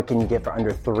Can you get for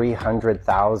under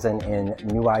 $300,000 in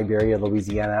New Iberia,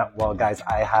 Louisiana? Well, guys,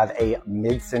 I have a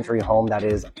mid-century home that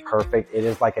is perfect. It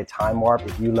is like a time warp.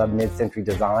 If you love mid-century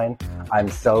design, I'm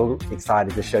so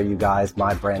excited to show you guys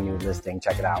my brand new listing.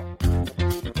 Check it out.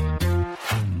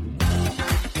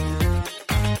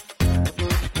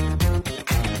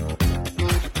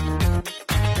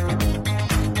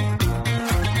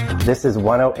 This is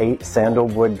 108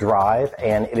 Sandalwood Drive,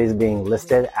 and it is being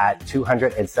listed at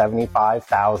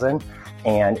 $275,000.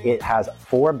 And it has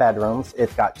 4 bedrooms.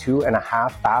 It's got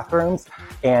 2.5 bathrooms,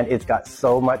 and it's got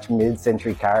so much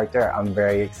mid-century character. I'm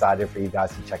very excited for you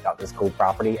guys to check out this cool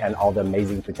property and all the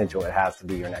amazing potential it has to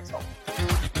be your next home.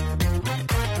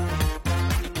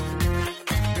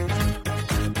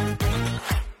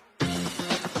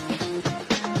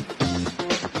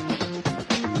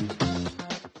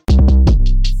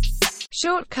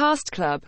 Shortcast Club.